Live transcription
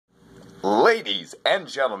Ladies and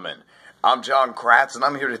gentlemen, I'm John Kratz, and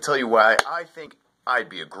I'm here to tell you why I think I'd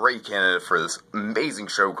be a great candidate for this amazing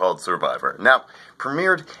show called Survivor. Now,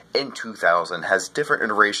 premiered in 2000, has different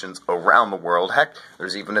iterations around the world. Heck,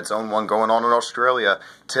 there's even its own one going on in Australia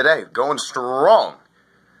today, going strong.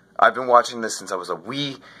 I've been watching this since I was a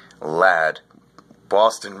wee lad.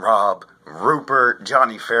 Boston Rob, Rupert,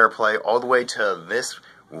 Johnny Fairplay, all the way to this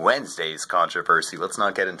Wednesday's controversy. Let's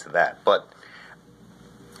not get into that, but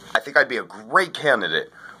I think I'd be a great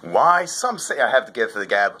candidate. Why? Some say I have the gift of the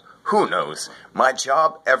gab. Who knows? My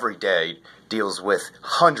job every day deals with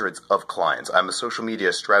hundreds of clients. I'm a social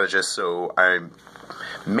media strategist, so I'm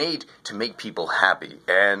made to make people happy.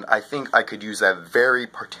 And I think I could use that very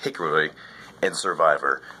particularly in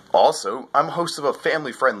Survivor. Also, I'm a host of a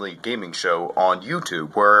family-friendly gaming show on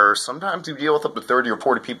YouTube where sometimes we deal with up to 30 or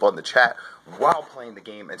 40 people in the chat while playing the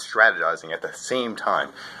game and strategizing at the same time,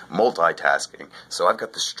 multitasking. So I've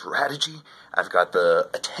got the strategy, I've got the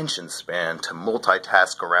attention span to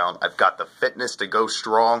multitask around, I've got the fitness to go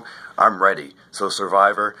strong. I'm ready. So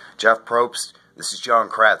Survivor, Jeff Probst, this is John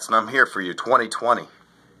Kratz, and I'm here for you 2020.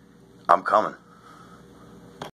 I'm coming.